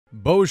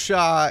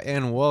Bosha,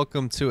 and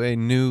welcome to a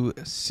new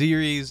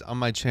series on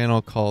my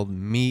channel called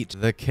Meet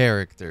the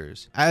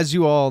Characters. As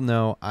you all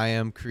know, I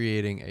am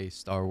creating a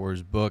Star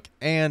Wars book,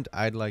 and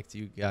I'd like to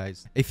you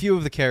guys a few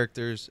of the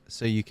characters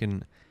so you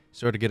can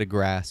sort of get a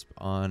grasp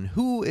on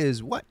who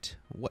is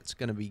what's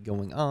going to be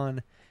going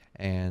on,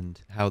 and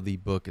how the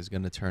book is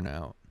going to turn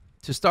out.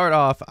 To start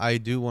off, I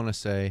do want to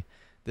say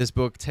this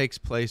book takes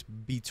place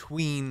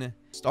between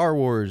Star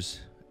Wars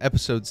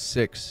Episode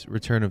 6,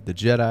 Return of the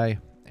Jedi,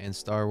 and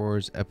Star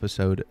Wars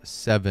Episode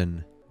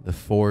 7, The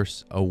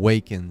Force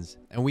Awakens.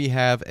 And we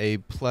have a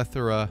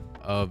plethora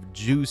of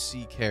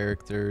juicy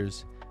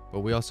characters,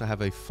 but we also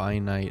have a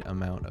finite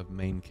amount of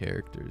main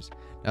characters.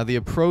 Now, the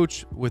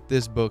approach with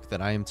this book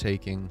that I am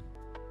taking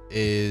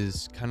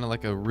is kind of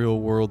like a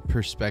real world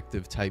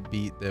perspective type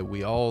beat that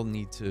we all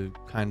need to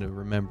kind of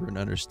remember and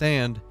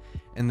understand,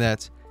 and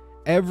that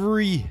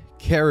every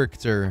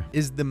character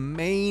is the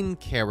main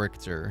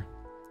character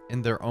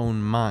in their own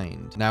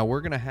mind. Now,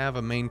 we're gonna have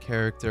a main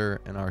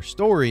character in our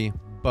story,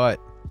 but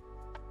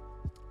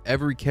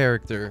every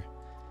character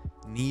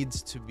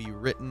needs to be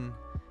written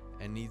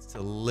and needs to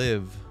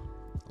live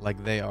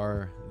like they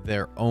are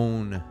their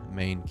own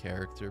main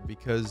character,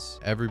 because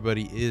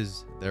everybody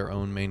is their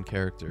own main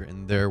character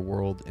in their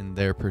world, in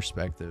their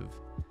perspective.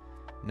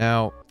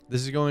 Now,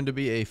 this is going to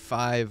be a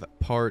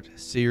 5-part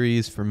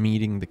series for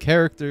meeting the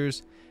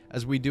characters,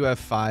 as we do have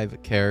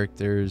 5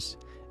 characters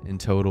in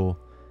total,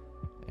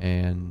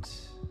 and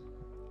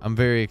I'm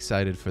very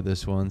excited for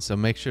this one. So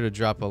make sure to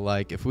drop a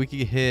like. If we could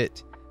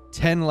hit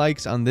 10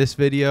 likes on this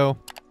video,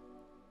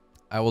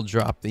 I will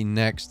drop the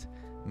next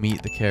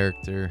Meet the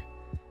Character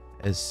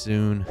as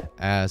soon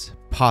as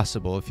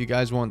possible. If you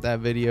guys want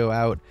that video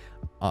out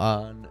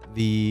on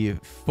the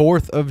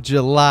 4th of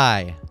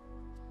July,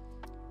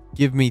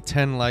 give me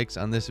 10 likes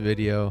on this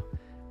video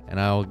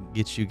and I'll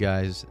get you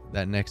guys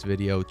that next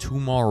video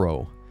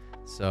tomorrow.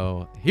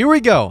 So here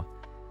we go.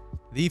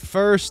 The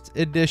first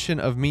edition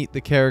of Meet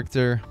the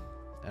Character,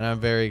 and I'm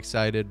very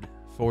excited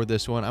for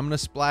this one. I'm going to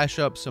splash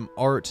up some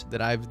art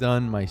that I've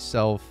done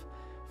myself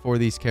for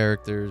these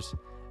characters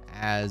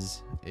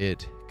as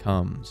it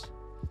comes.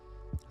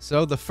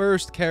 So the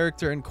first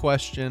character in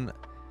question,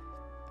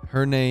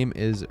 her name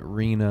is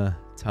Rena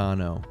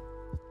Tano.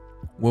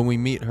 When we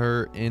meet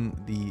her in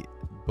the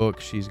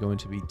book, she's going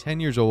to be 10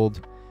 years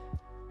old.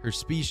 Her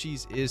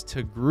species is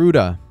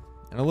Togruta,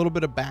 and a little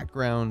bit of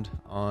background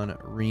on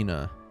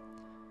Rena.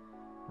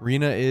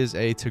 Rena is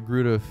a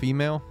Togruta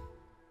female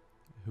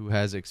who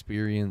has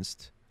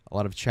experienced a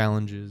lot of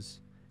challenges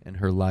in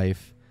her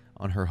life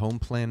on her home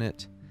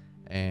planet,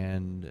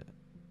 and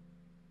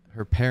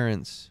her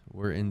parents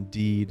were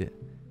indeed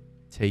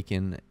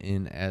taken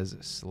in as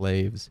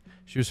slaves.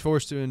 She was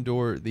forced to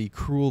endure the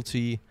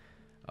cruelty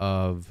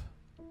of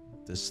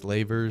the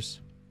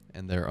slavers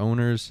and their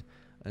owners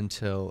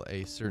until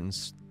a certain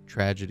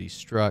tragedy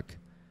struck,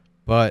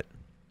 but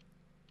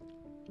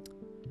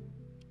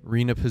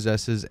Rena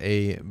possesses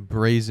a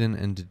brazen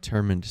and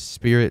determined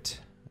spirit,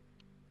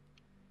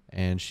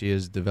 and she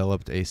has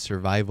developed a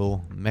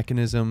survival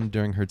mechanism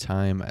during her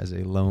time as a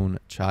lone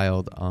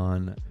child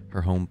on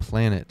her home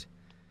planet.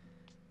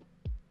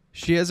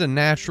 She has a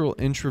natural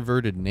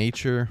introverted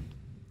nature,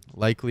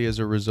 likely as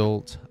a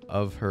result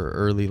of her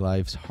early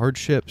life's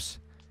hardships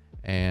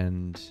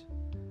and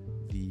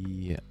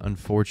the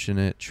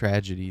unfortunate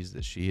tragedies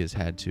that she has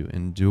had to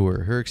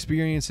endure. Her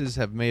experiences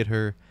have made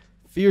her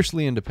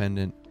fiercely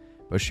independent,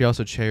 but she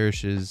also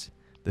cherishes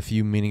the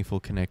few meaningful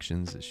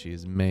connections that she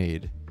has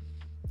made.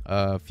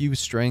 A few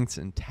strengths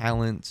and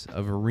talents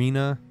of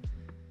Rena.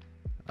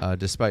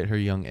 Despite her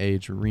young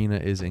age, Rena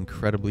is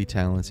incredibly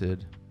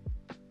talented.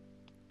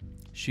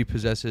 She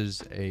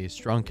possesses a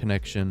strong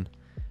connection,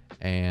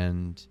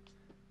 and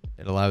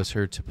it allows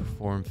her to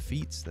perform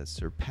feats that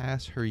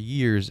surpass her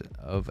years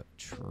of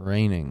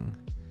training.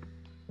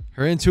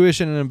 Her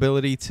intuition and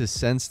ability to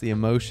sense the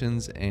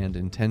emotions and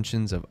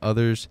intentions of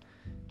others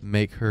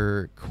make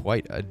her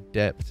quite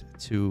adept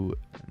to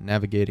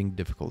navigating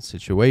difficult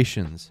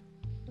situations.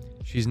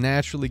 She's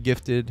naturally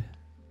gifted,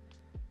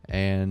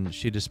 and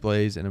she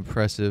displays an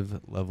impressive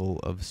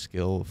level of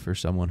skill for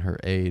someone her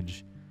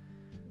age.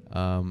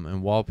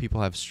 And while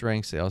people have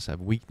strengths, they also have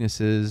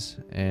weaknesses,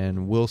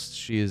 and whilst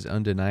she is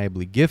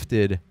undeniably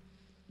gifted,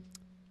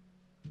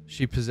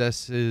 she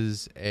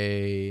possesses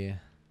a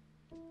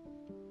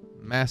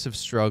massive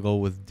struggle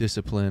with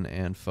discipline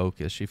and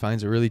focus. She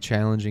finds it really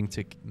challenging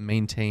to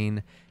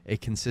maintain a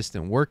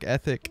consistent work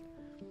ethic,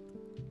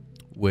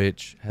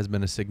 which has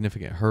been a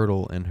significant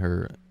hurdle in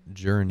her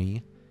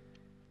journey.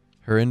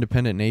 Her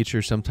independent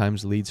nature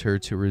sometimes leads her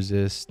to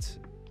resist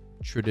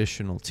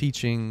traditional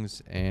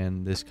teachings,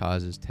 and this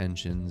causes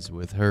tensions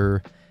with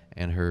her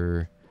and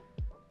her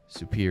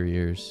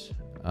superiors.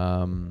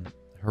 Her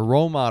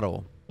role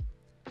model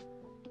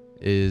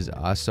is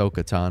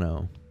Ahsoka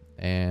Tano,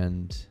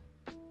 and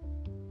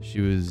she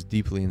was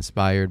deeply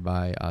inspired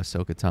by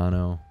Ahsoka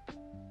Tano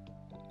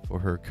for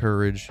her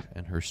courage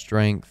and her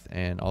strength.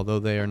 And although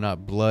they are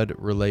not blood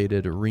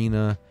related,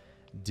 Rena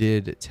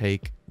did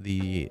take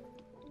the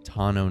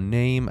Tano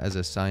name as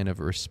a sign of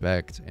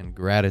respect and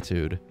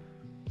gratitude.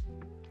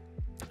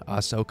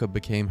 Ahsoka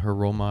became her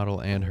role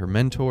model and her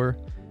mentor,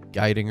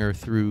 guiding her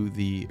through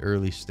the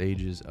early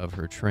stages of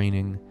her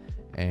training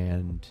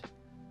and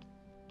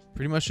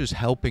pretty much just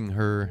helping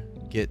her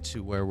get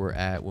to where we're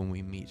at when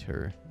we meet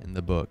her in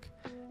the book.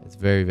 It's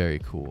very, very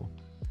cool.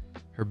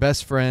 Her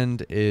best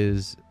friend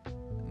is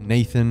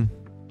Nathan.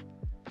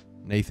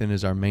 Nathan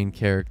is our main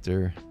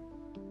character.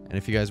 And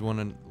if you guys want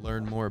to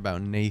learn more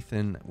about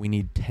Nathan, we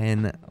need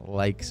 10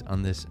 likes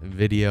on this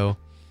video.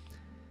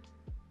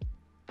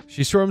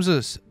 She forms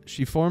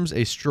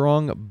a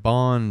strong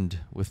bond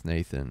with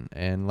Nathan,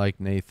 and like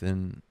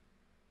Nathan,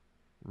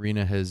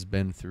 Rena has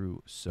been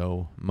through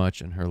so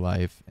much in her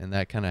life, and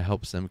that kind of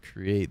helps them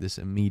create this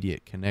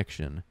immediate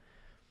connection.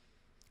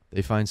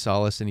 They find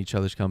solace in each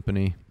other's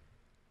company,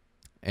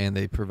 and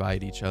they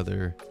provide each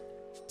other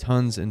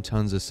tons and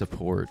tons of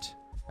support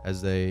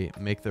as they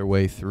make their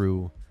way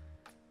through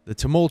the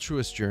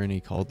tumultuous journey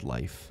called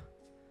life.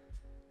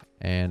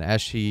 And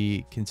as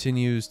she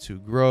continues to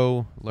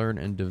grow, learn,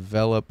 and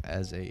develop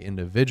as an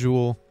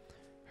individual,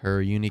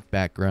 her unique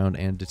background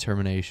and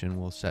determination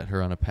will set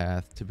her on a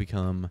path to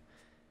become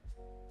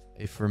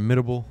a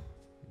formidable,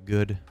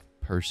 good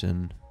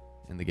person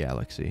in the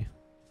galaxy.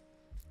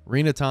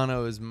 Rena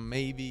Tano is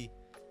maybe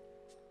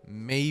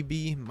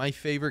my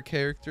favorite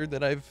character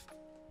that I've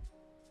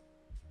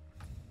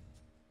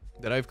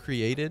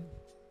created,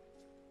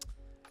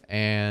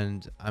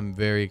 and I'm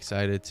very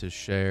excited to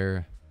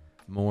share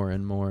more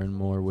and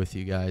more with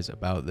you guys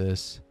about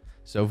this.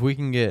 So if we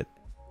can get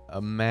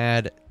a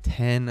mad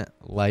 10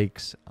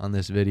 likes on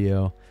this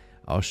video,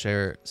 I'll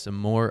share some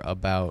more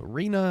about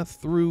Rena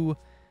through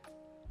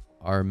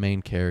our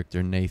main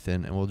character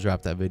Nathan, and we'll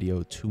drop that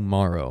video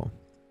tomorrow.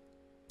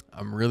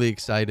 I'm really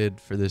excited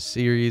for this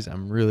series.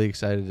 I'm really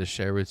excited to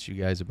share with you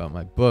guys about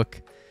my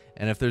book.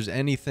 And if there's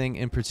anything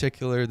in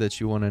particular that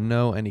you want to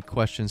know, any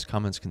questions,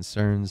 comments,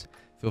 concerns,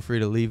 feel free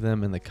to leave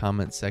them in the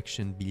comment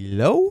section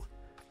below.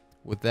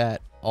 With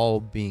that all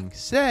being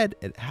said,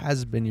 it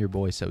has been your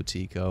boy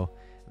SoTeeko,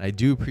 and I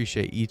do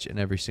appreciate each and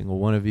every single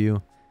one of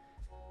you.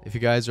 If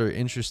you guys are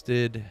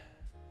interested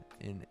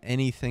in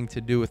anything to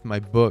do with my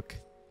book,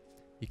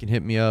 you can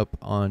hit me up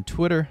on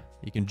Twitter.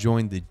 You can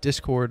join the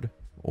Discord,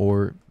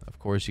 or of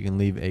course you can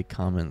leave a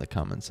comment in the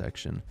comment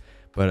section.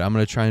 But I'm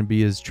going to try and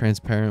be as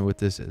transparent with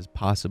this as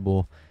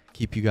possible,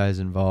 keep you guys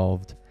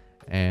involved,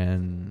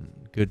 and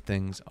good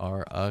things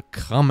are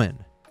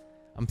coming.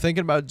 I'm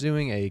thinking about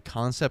doing a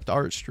concept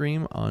art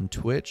stream on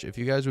Twitch. If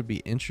you guys would be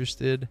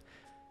interested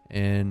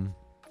in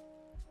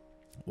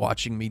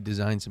watching me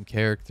design some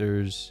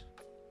characters,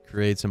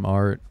 create some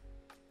art,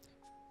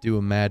 do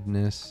a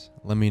madness,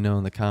 let me know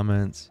in the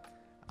comments.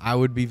 I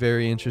would be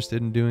very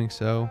interested in doing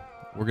so.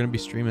 We're going to be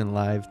streaming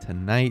live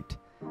tonight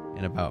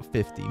in about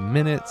 50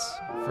 minutes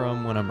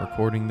from when I'm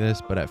recording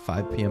this, but at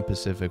 5 p.m.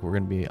 Pacific, we're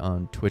going to be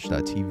on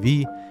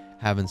twitch.tv,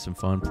 having some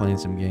fun, playing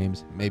some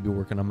games, maybe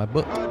working on my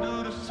book.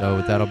 So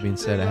with that all being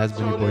said, it has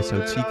been your boy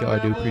SoTeeko. I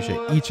do appreciate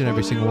each and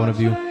every single one of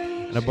you.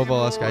 And above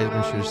all else, guys,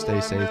 make sure to stay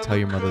safe. Tell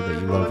your mother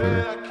that you love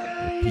her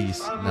with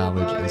peace,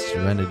 knowledge, and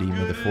serenity.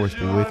 May the force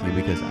be with you,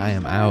 because I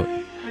am out.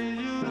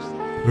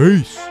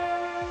 Peace.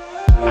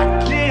 I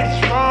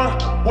get strong,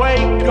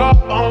 wake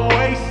up, I'm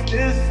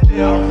wasted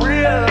still.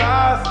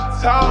 Realize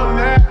I'm tall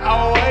now.